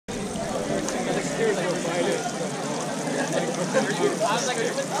Good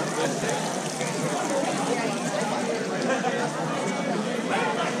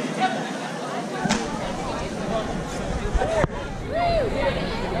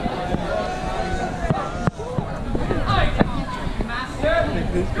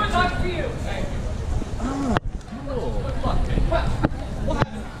luck to you. What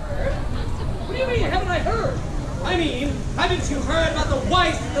do you mean, haven't I heard? I mean, haven't you heard about the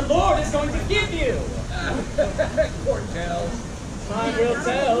wife that the Lord is going to give you? Court tells. Time will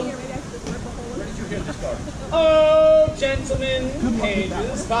tell. Where did you hear this story? Oh, gentlemen,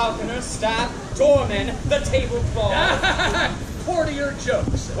 pages, falconers, staff, doormen, the tablecloth. Courtier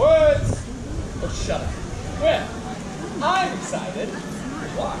jokes. Words. Oh, shut up. Well, I'm excited.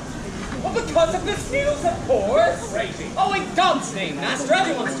 Why? Well, because of this news, of course. Crazy. Oh, in God's name, Master,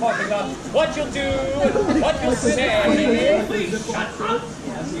 everyone's talking about what you'll do and what you'll say. Please shut up.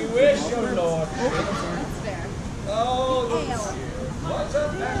 As you wish, your lord. Oh, what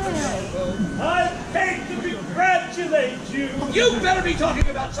a magnificent. I beg to congratulate you. You better be talking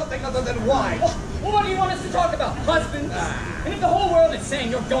about something other than wives. Well, what do you want us to talk about? Husbands? And if the whole world is saying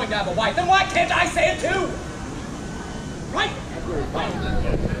you're going to have a wife, then why can't I say it too? Right?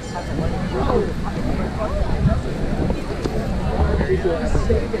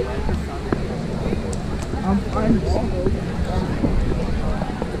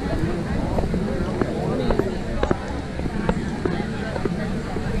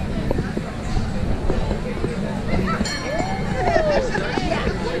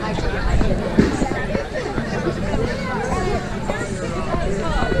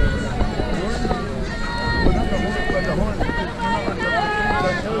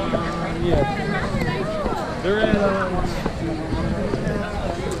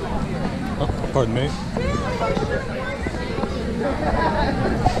 Pardon me.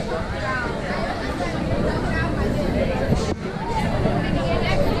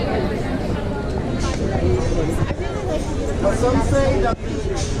 But some say that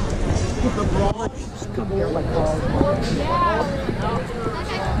the broad just come here like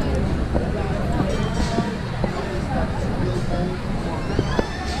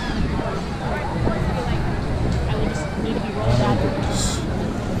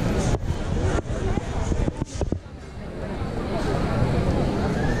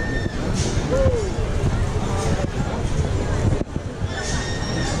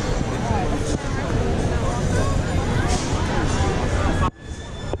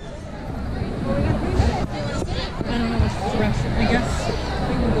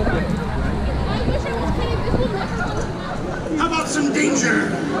How about some danger?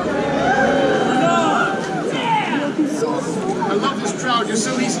 I love this crowd. You're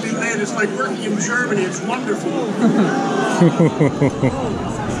so easily led. It's like working in Germany. It's wonderful.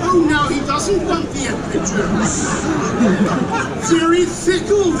 Oh, now he doesn't want the ethnic jokes. Very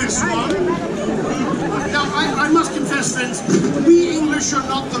fickle, this one. Now, I must confess, friends, we English are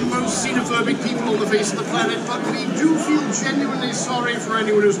not the most xenophobic people on the face of the planet, but we do feel genuinely sorry for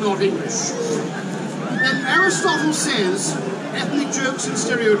anyone who's not English. And Aristotle says ethnic jokes and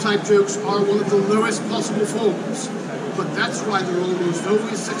stereotype jokes are one of the lowest possible forms, but that's why they're almost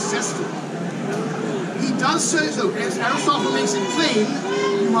always successful. He does say so, as Aristotle makes it plain,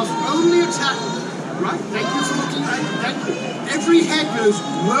 you must only attack. Right, thank you for looking right, thank you. Every head goes,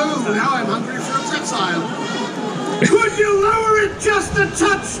 whoa, now I'm hungry for a pretzel. Could you lower it just a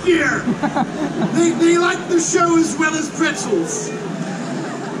touch, dear? They like the show as well as pretzels.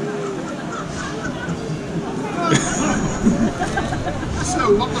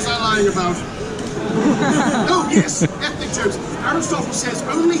 So, what was I lying about? Oh, yes, ethnic jokes. Aristotle says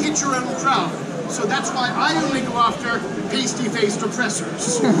only hit your own crowd. So that's why I only go after pasty-faced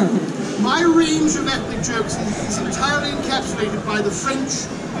oppressors. My range of ethnic jokes is entirely encapsulated by the French,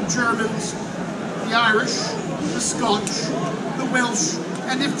 the Germans, the Irish, the Scotch, the Welsh,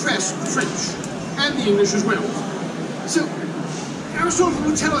 and if pressed, the French, and the English as well. So, Aristotle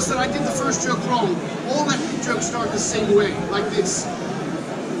would tell us that I did the first joke wrong. All ethnic jokes start the same way, like this.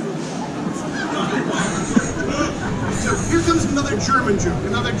 So here comes another German joke,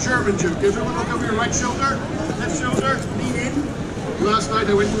 Everyone look over your right shoulder, left shoulder, lean in. Last night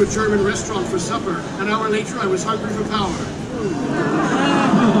I went to a German restaurant for supper. An hour later I was hungry for power.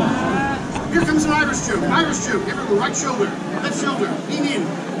 Here comes an Irish joke, Everyone right shoulder, left shoulder, lean in.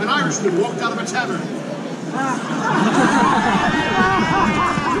 An Irishman walked out of a tavern.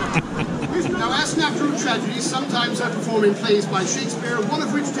 Now, as natural tragedies, sometimes I perform in plays by Shakespeare, one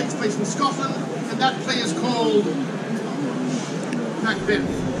of which takes place in Scotland, and that play is called Macbeth.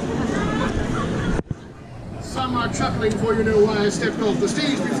 Some are chuckling, for you know why I stepped off the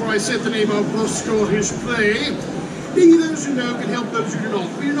stage before I said the name of the Scottish play. Be those who know can help those who do not.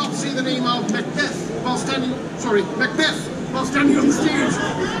 Will you not say the name of Macbeth while standing on the stage?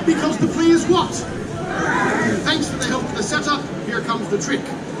 Because the play is what? Thanks for the help with the setup, here comes the trick.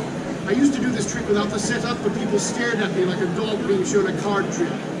 I used to do this trick without the setup, but people stared at me like a dog being shown a card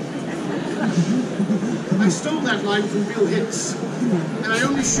trick. I stole that line from Bill Hicks, and I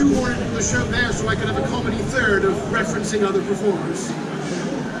only shoehorned it into the show there so I could have a comedy third of referencing other performers.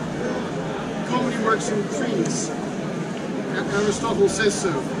 Comedy works in threes. Aristotle says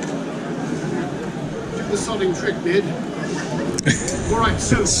so. Do the sodding trick, bid. Alright,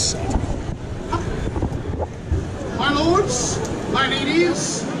 so. My lords, my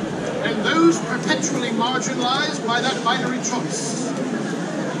ladies, and those perpetually marginalized by that binary choice.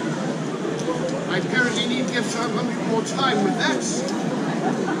 I apparently need to give some more time with that.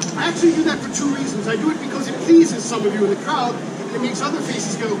 I actually do that for two reasons. I do it because it pleases some of you in the crowd, and it makes other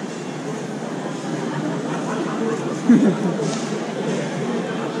faces go.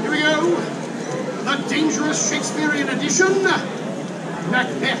 Here we go. The dangerous Shakespearean edition,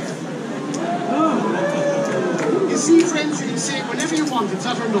 Macbeth. You see, friends, you can say it whenever you want. It's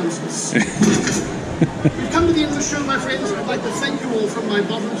utter nonsense. We've come to the end of the show, my friends. I'd like to thank you all from my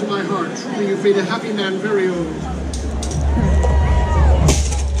bottom to my heart. Truly, you've made a happy man very old.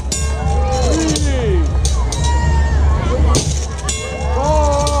 3,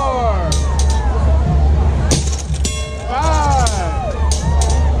 4, 5,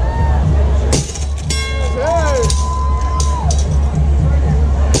 6,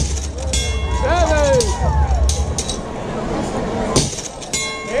 7,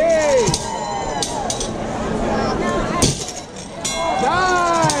 8, 9.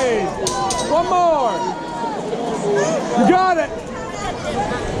 One more. You got it.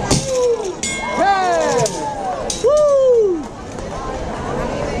 10. Woo!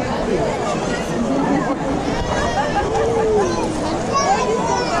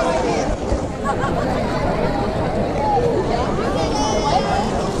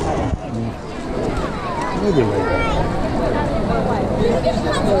 Maybe later.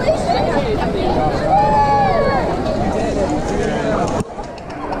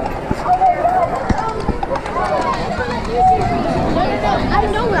 I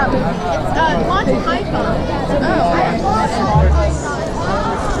know that movie. It's Monty Python. That's a long run.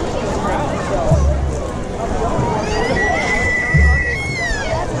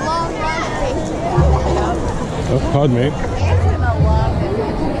 Oh, pardon me.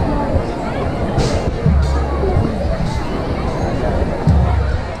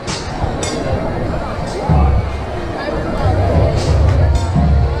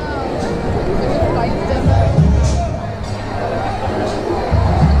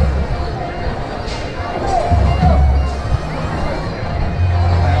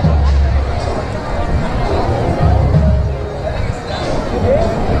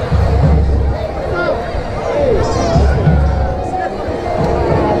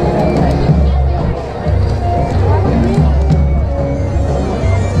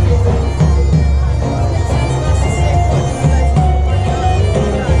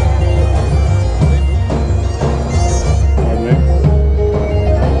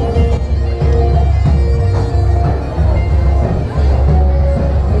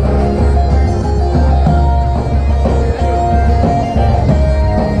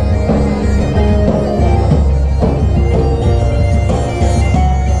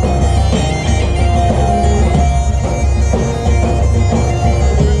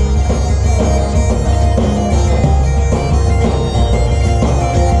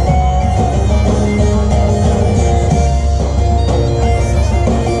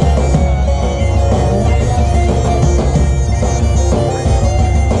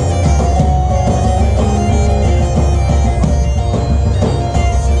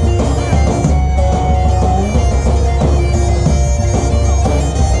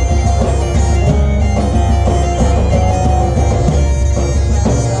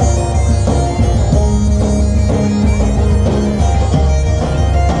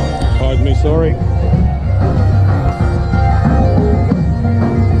 Sorry. I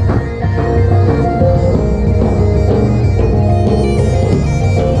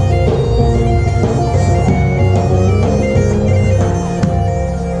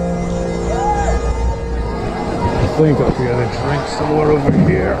think I'll be able to drink somewhere over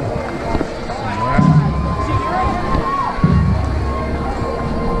here.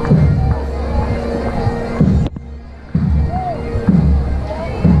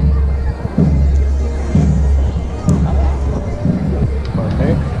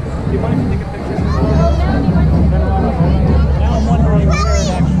 Now I'm wondering where it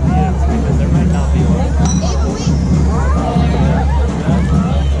actually is, because there might not be one.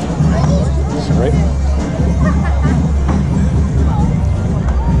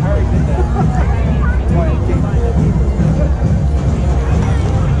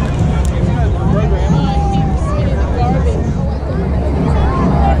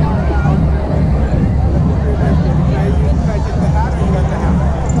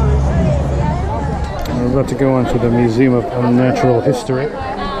 about to go on to the Museum of Natural History.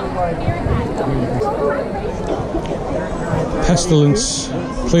 Pestilence.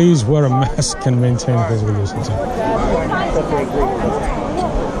 Please wear a mask and maintain physical distancing.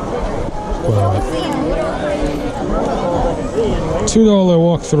 Well, $2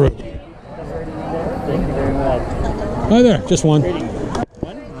 walk through. Thank you very much. Hi there, just one.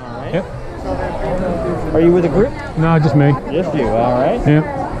 One? All right. Yep. Are you with a group? No, just me. Just you, all right.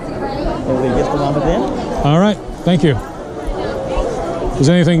 Yep. Will we get the number then? All right, thank you. Is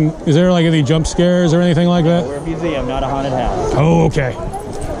there like any jump scares or anything like that? We're a museum, not a haunted house. Oh, okay.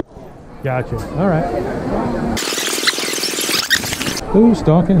 Gotcha. All right. Who's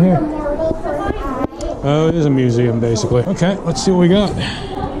talking here? Oh, it is a museum, basically. Okay, let's see what we got.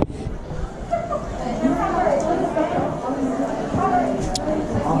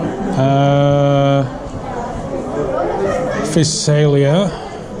 Physalia,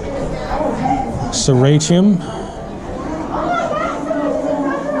 Serratium.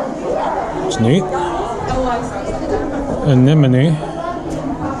 It's neat. Anemone.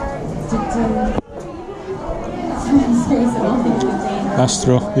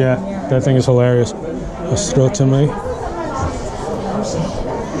 Astro, yeah, that thing is hilarious. Astrotomy.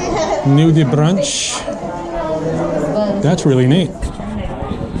 Nudibranch. That's really neat.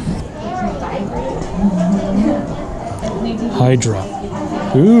 Hydra.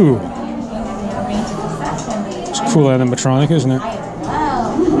 Ooh. It's a cool animatronic, isn't it?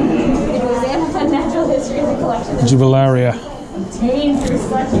 Jubilaria.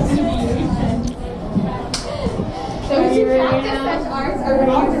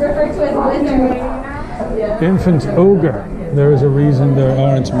 Infant ogre. There is a reason there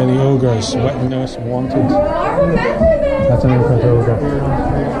aren't many ogres. Wet nurse wanted. That's an infant ogre.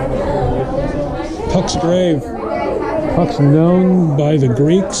 Puck's grave. Puck's known by the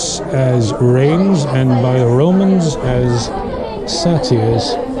Greeks as rains and by the Romans as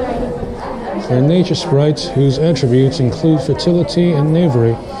satyrs. They're nature sprites whose attributes include fertility and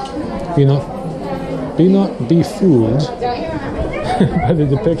knavery. Be not fooled by the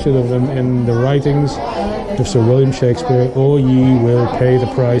depiction of them in the writings of Sir William Shakespeare, or ye will pay the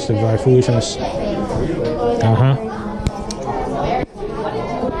price of thy foolishness.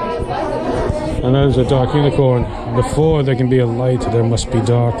 And that is a dark unicorn. Before there can be a light, there must be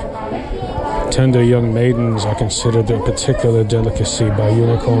dark. Tender young maidens are considered a particular delicacy by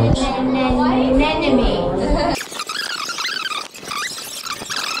unicorns.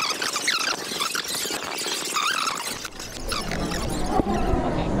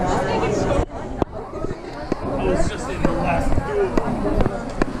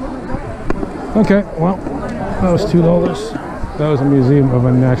 Okay, well, that was $2. That was a Museum of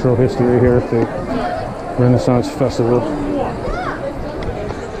Natural History here at the Renaissance Festival.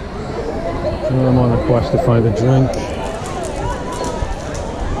 And I'm on a quest to find a drink.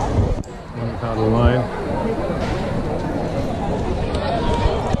 £1 line.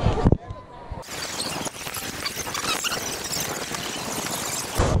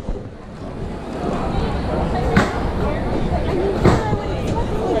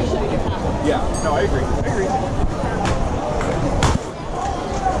 Yeah, no, I agree.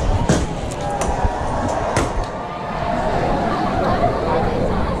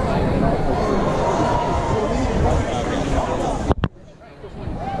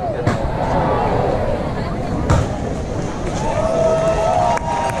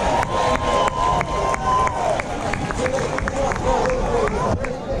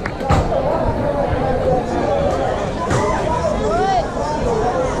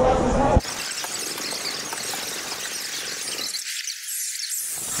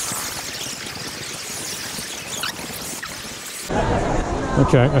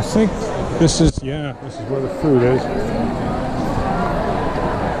 Okay, I think this is where the food is.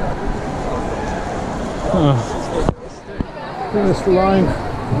 Look at this line.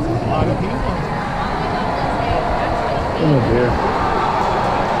 Oh dear.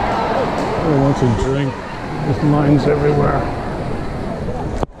 I want to drink. There's lines everywhere.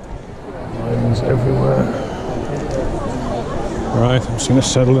 Lines everywhere. Alright, I'm just going to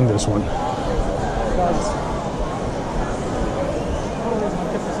settle in this one.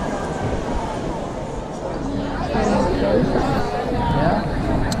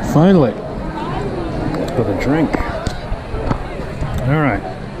 Finally, got a drink. All right,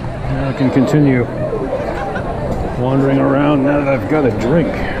 now I can continue wandering around now that I've got a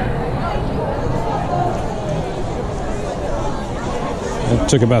drink. It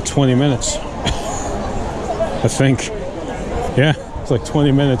took about 20 minutes, I think. Yeah, it's like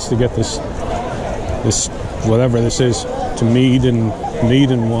 20 minutes to get this whatever this is, to mead and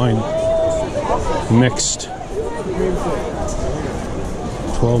wine. Mixed.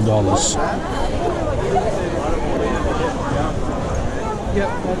 $12.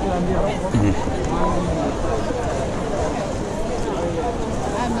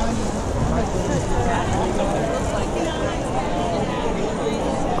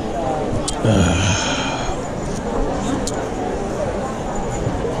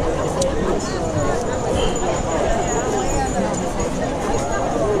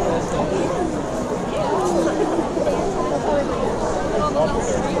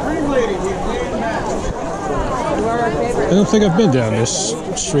 I don't think I've been down this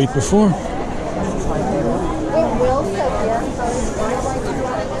street before.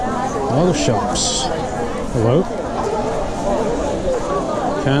 All the shops. Hello?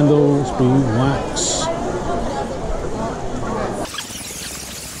 Candles, beeswax.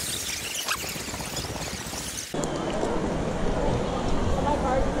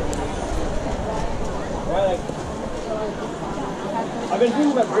 I've been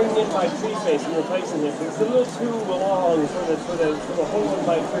thinking about bringing in my tree face and replacing it. It's a little too long for the whole in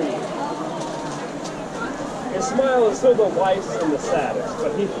my tree. His smile is still the wisest and the saddest,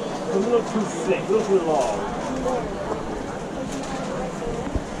 but he's a little too thick, a little too long.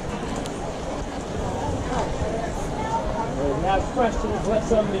 When you have questions, let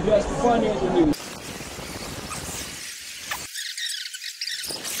somebody just funnier than you.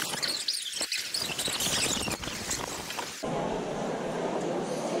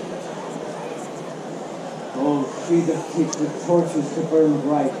 Oh, she that keeps the torches to burn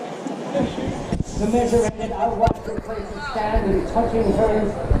bright. Commiserated, I'll watch her faces stand, and touching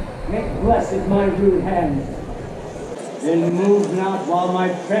hers, make blessed my rude hand. Then move not while my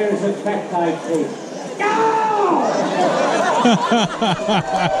prayers affect thy face.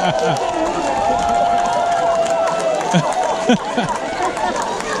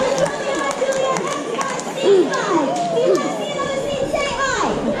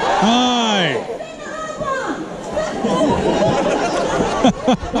 Hi!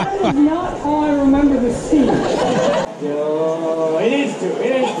 That is not how I remember the scene. Yo, it is too.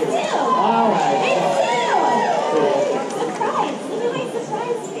 All right.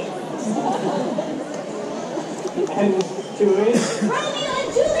 And two is? Romeo and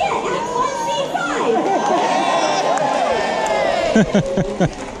Juliet, Act 1, Scene 5.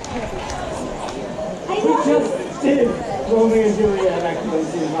 We just did Romeo and Juliet, Act 1,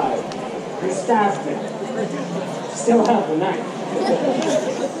 Scene 5. We staffed it. Still have the knife.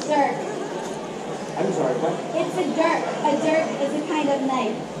 Dirk. I'm sorry, what? It's a dirk. A dirk is a kind of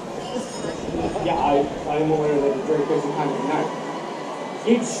knife. Yeah, I'm aware that the dirk is a kind of knife.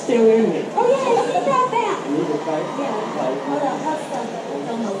 It's still in me. Oh yeah, I see that back. You need to fight? Yeah. Hold on, let's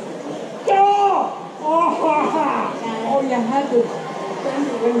go. Oh! Oh, ha, ha! Oh, you had to bend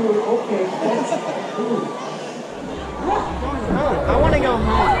it when you were okay. I want to go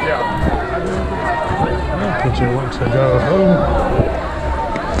home. Picture wants to go home.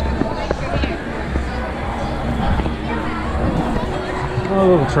 A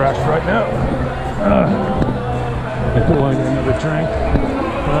little trash right now. I do want to get another drink,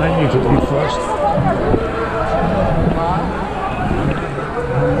 but I need to eat first.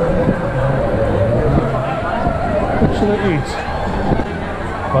 What should I eat?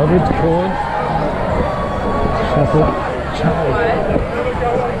 Buttered corn, chocolate chow,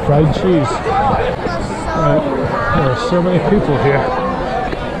 fried cheese. There are so many people here.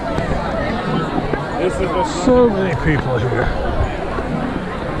 So many people here.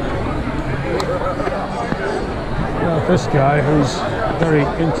 Now this guy who's very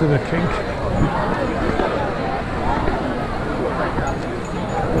into the kink.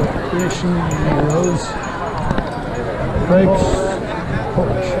 Creation rolls, grapes,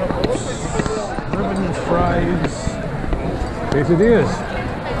 pork chops, ribbon fries, quesadillas,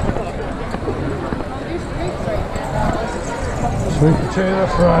 sweet potato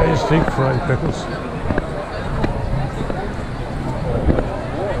fries, deep fried pickles,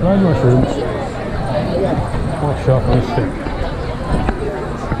 fried mushrooms, pork chop on a stick.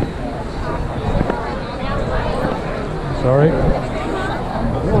 Sorry.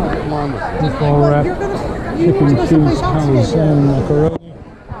 Meatball wrap, chicken cheese calzone macaroni,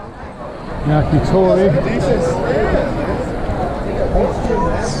 yakitori,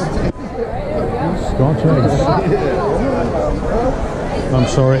 Scotch eggs. I'm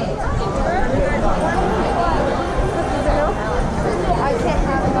sorry.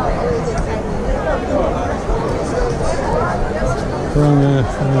 From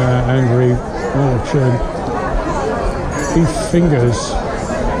angry little kid. Beef fingers.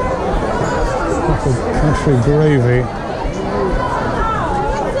 Country gravy.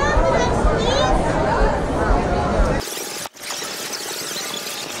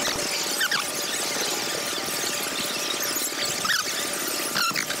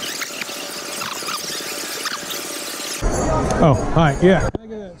 Oh, hi. Yeah. Can I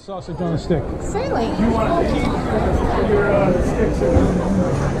get a sausage on a stick? Certainly.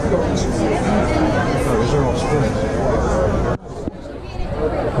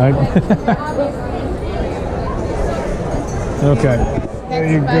 Okay. There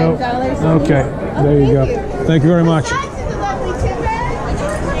you go. Okay. There you go. Thank you very much.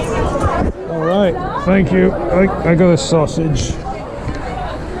 All right. Thank you. I got a sausage.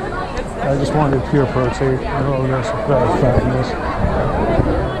 I just wanted pure protein. Oh, there's very fat in this.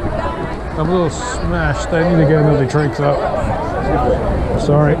 I'm a little smashed. I need to get another drink though.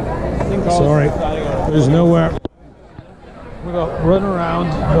 Sorry. Sorry. There's nowhere. We're going to run around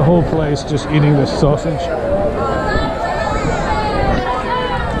the whole place just eating this sausage.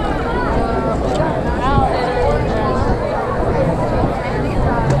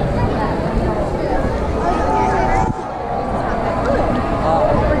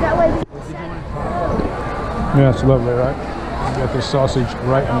 Yeah, it's lovely, right? You got this sausage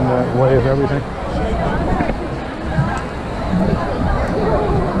right in the way of everything.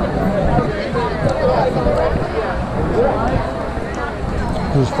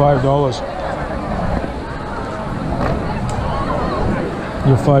 This is $5.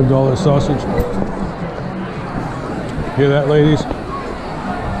 Your $5 sausage. Hear that, ladies?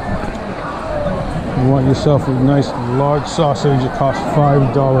 You want yourself a nice large sausage, it costs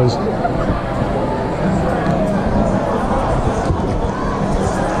 $5.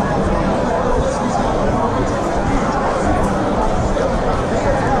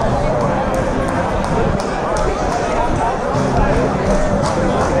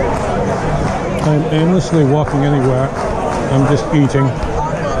 I'm aimlessly walking anywhere. I'm just eating.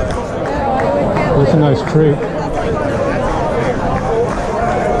 It's a nice treat.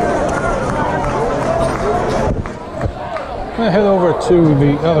 I'm gonna head over to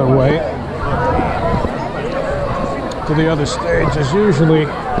the other way. To the other stage. There's usually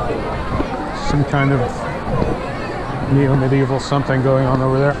some kind of neo-medieval something going on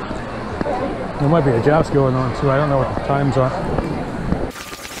over there. There might be a joust going on too. I don't know what the times are.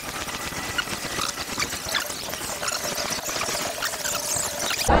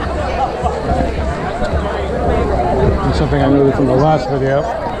 Something I noticed from the last video.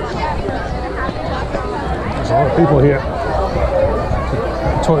 There's a lot of people here.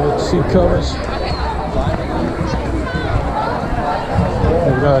 Toilet seat covers.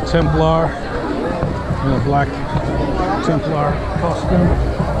 We've got a Templar in a black Templar costume.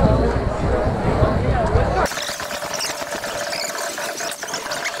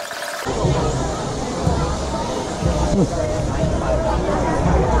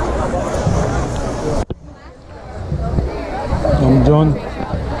 I'm done.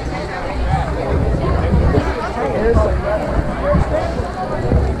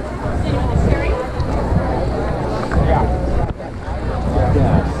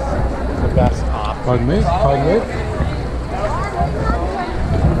 The best op. Pardon me? Pardon me?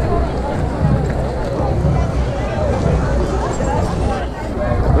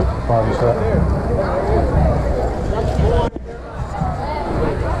 Pardon, sir.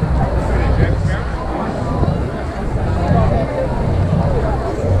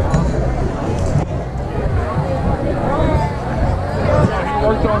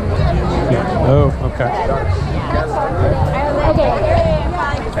 Oh, okay.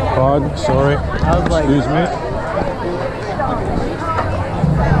 Pardon, sorry. Excuse me.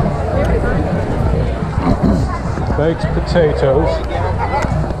 Baked potatoes.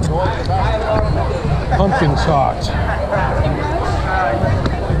 Pumpkin tart.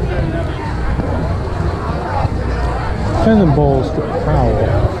 Cannonballs to power.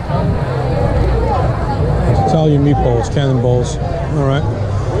 Italian meatballs, cannonballs. All right.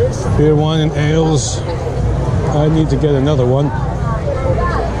 Beer, wine, and ales. I need to get another one.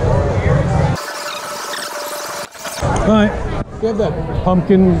 All right. You have that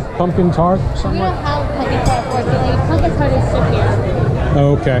pumpkin tart? We don't have pumpkin tart, unfortunately. Pumpkin tart is superior.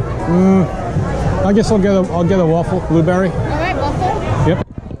 Oh, okay. I guess I'll get a waffle, blueberry. All right, waffle. Yep.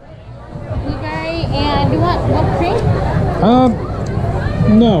 Blueberry, and you want whipped cream?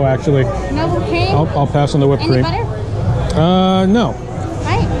 No, actually. No whipped cream? I'll pass on the whipped cream. Any butter? No.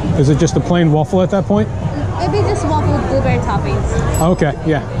 Right. Is it just a plain waffle at that point? It'd be just waffle with blueberry toppings. Okay,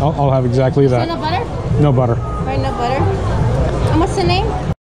 yeah, I'll have exactly that. So no butter? No butter. Right, no butter. And what's the name?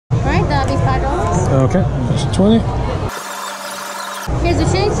 All right, that'll be $5. Okay, that's 20. Here's the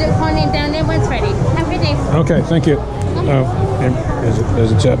change. Just call name down there when it's ready. Have a good day. Okay, thank you. Oh, and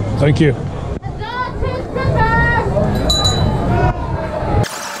there's a tip. Thank you.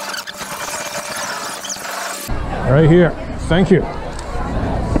 Right here. Thank you.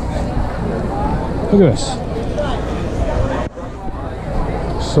 Look at this.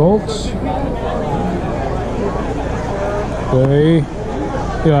 Salt. Okay.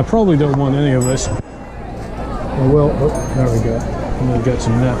 Yeah, I probably don't want any of this. I will. Oh, there we go. I'm gonna get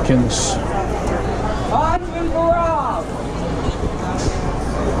some napkins.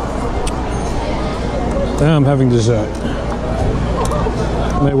 Now I'm having dessert.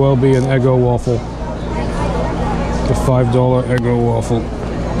 May well be an Eggo waffle. The $5 Eggo waffle.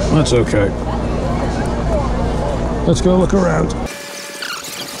 That's okay. Let's go look around.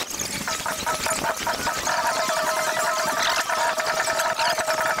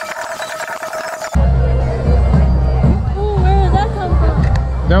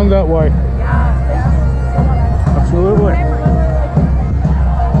 Down that way. Absolutely.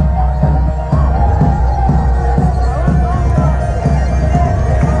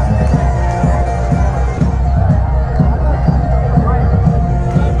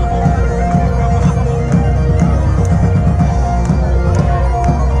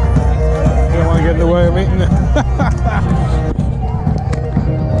 Don't want to get in the way of eating it.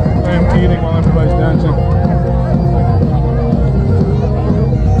 I am eating while everybody's dancing.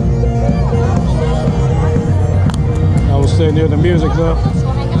 Stay near the music though.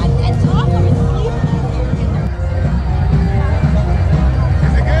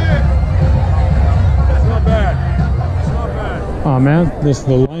 Oh man,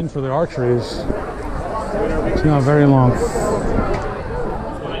 the line for the archery is it's not very long.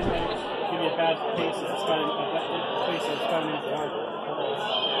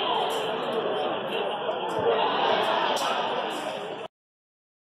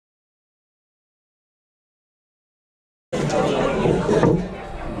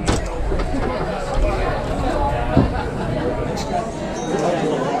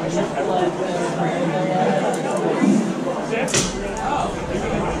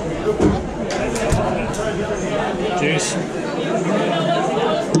 Jeez.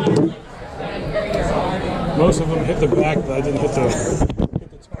 Most of them hit the back, but I didn't hit the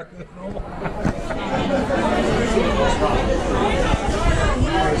target at all.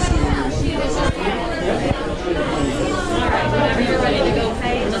 Whenever you're ready to go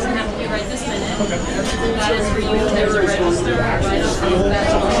pay, it doesn't have to be right this minute. That is for you. There's a register right up front.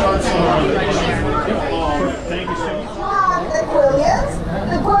 That's all right there. Thank you so much.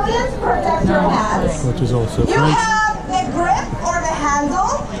 The quillions protect your hands. Which is also You have the grip or the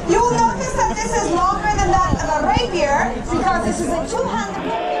handle. You will notice that this is longer than that of a rapier because this is a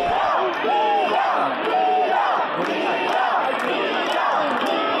two-handed.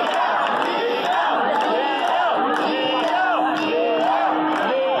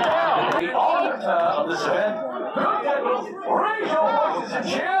 Of this event, raise your voices and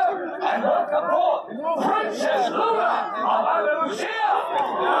cheer and welcome forth Princess Luna of Andalusia!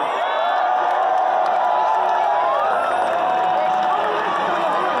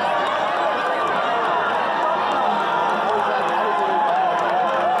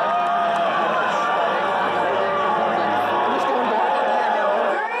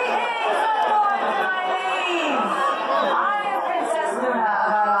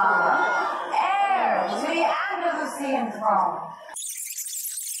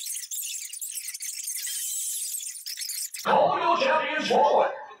 Call your champions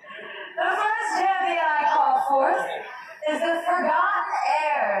forward! The first champion I call forth is the forgotten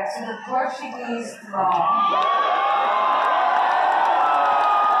heir to the Portuguese throne.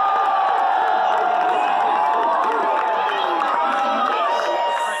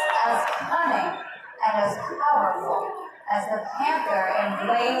 As cunning and as powerful as the panther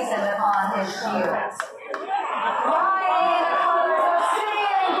emblazoned upon his shield. Riding in the colors of city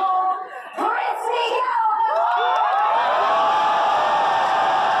and gold, Prince Miguel!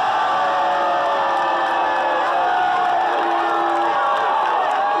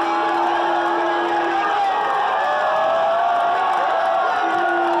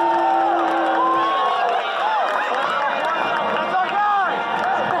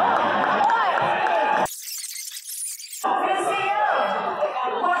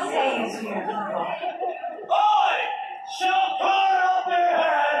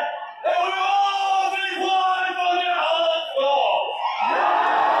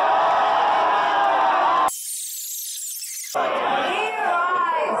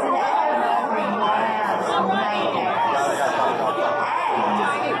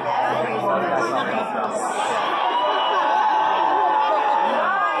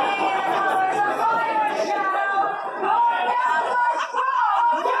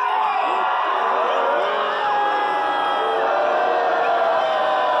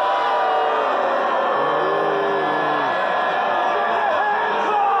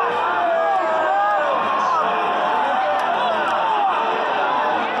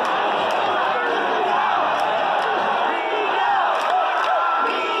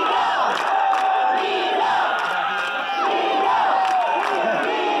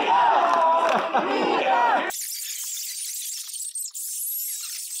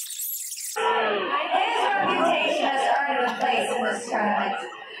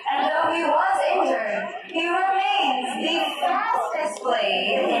 And though he was injured, he remains the fastest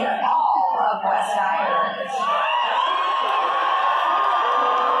blade in all of West Ireland.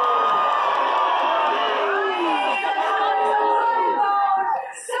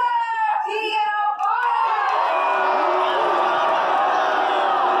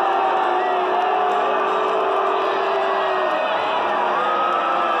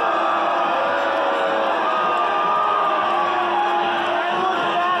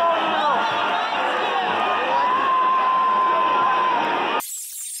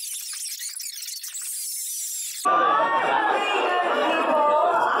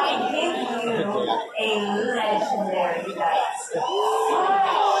 A legendary knight. Fresh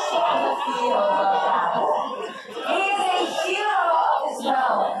on the field of battle. He is a hero of his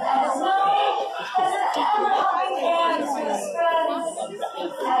realm and is known as an ever-loving hand to his friends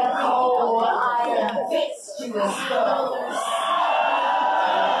and a cold iron fist to his foes.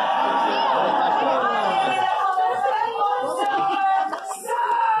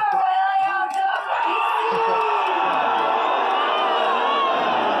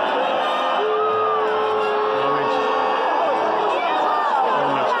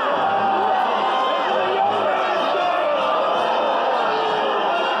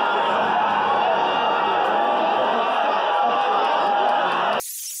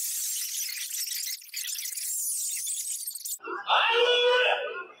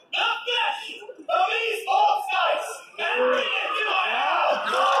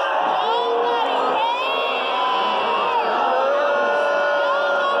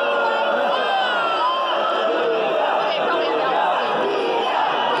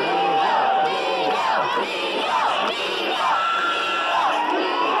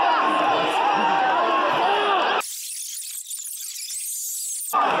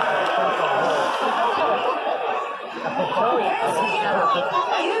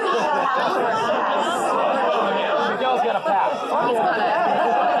 Miguel's got a pass.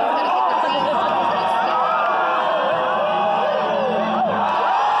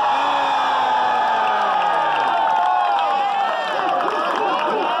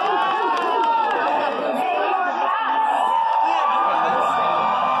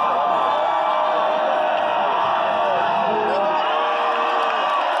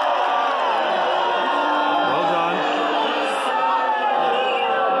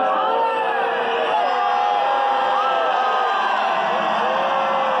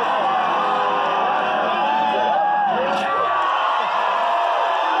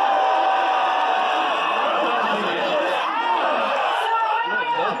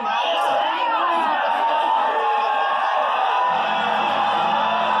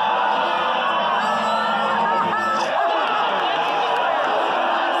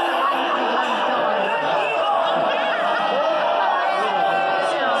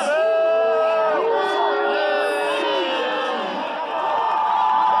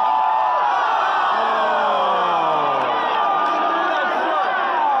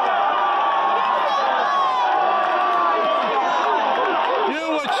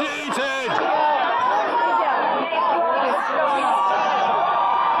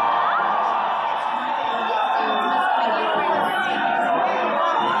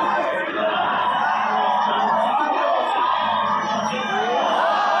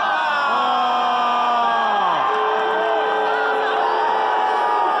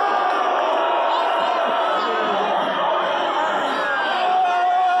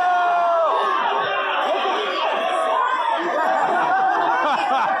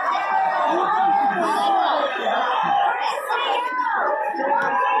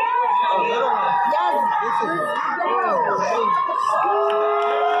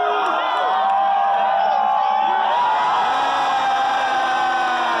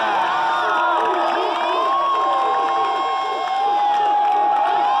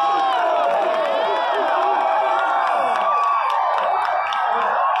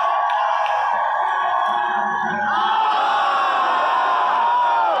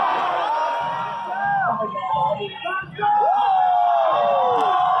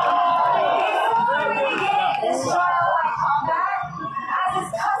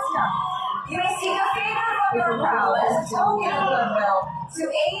 To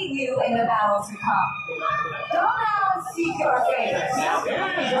aid you in the battle to come. Go now and seek your favors.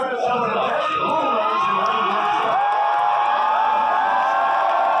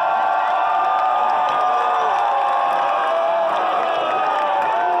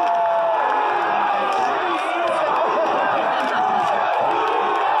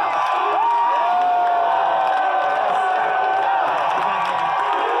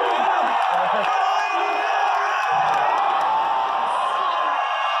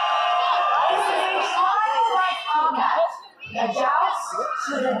 A joust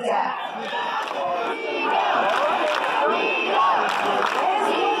to the death.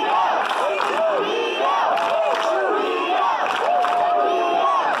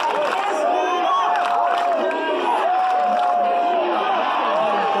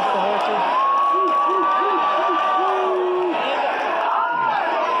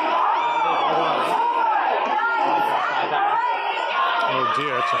 Oh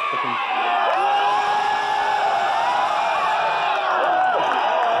dear, it's a freaking...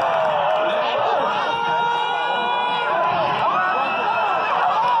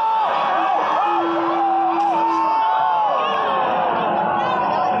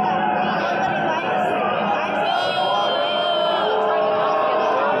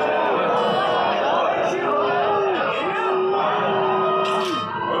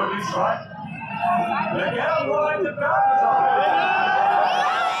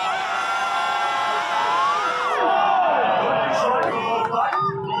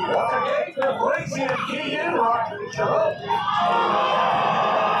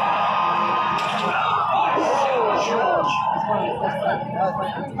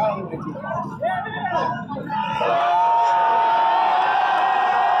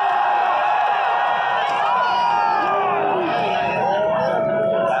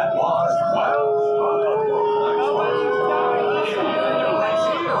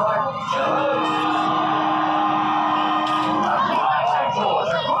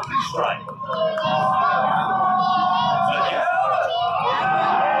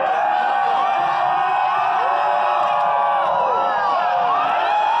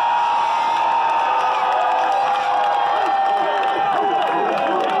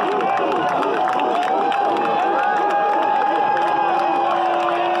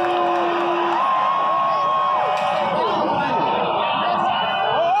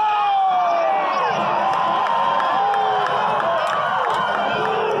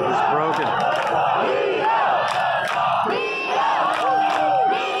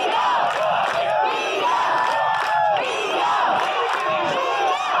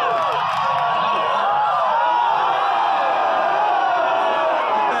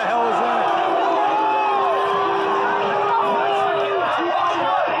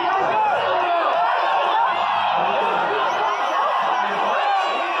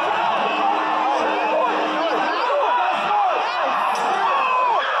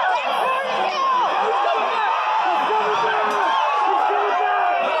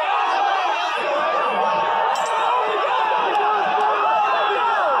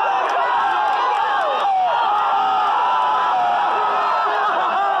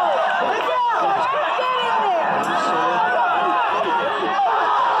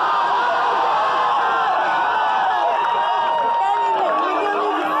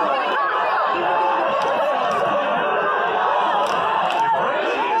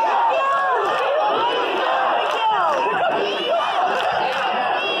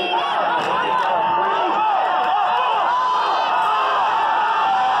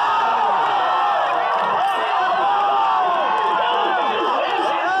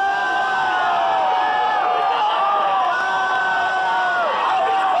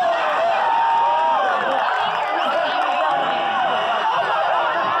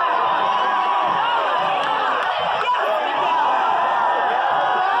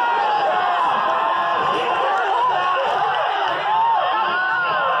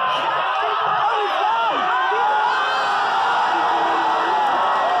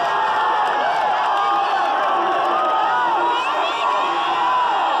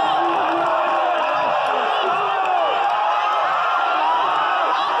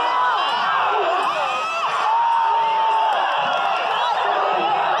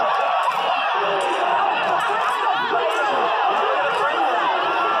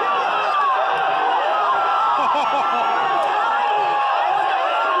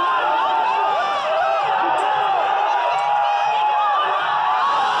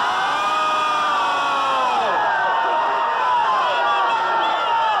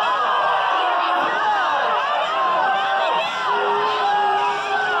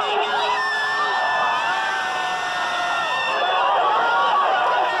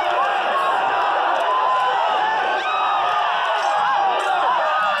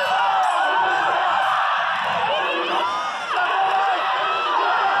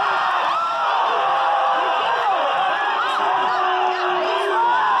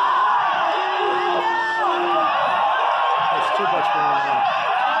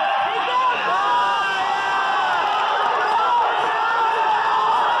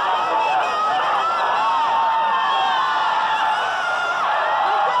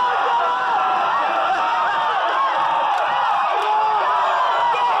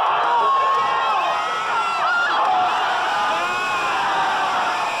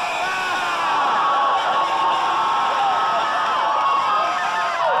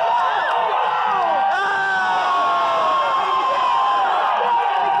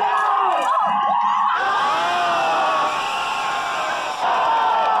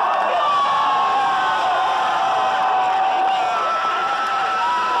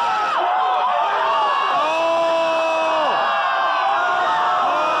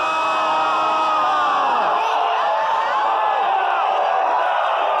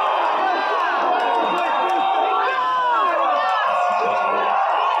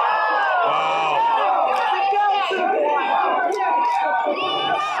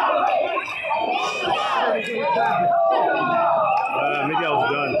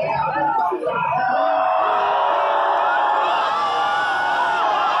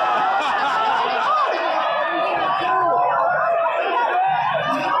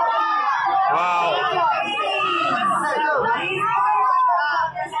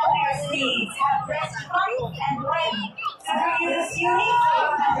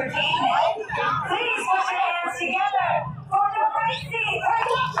 entertainment. Please put your hands together for the Crazy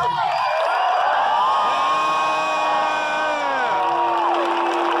Production.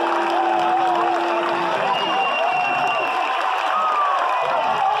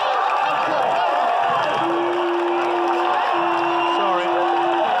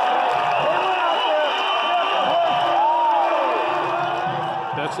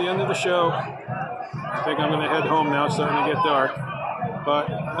 That's the end of the show. I think I'm going to head home now. It's starting to get dark. But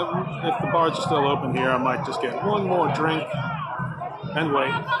if the bars are still open here, I might just get one more drink and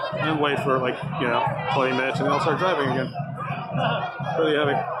wait for 20 minutes, and then I'll start driving again. Pretty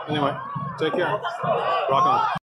heavy. Anyway, take care. Rock on.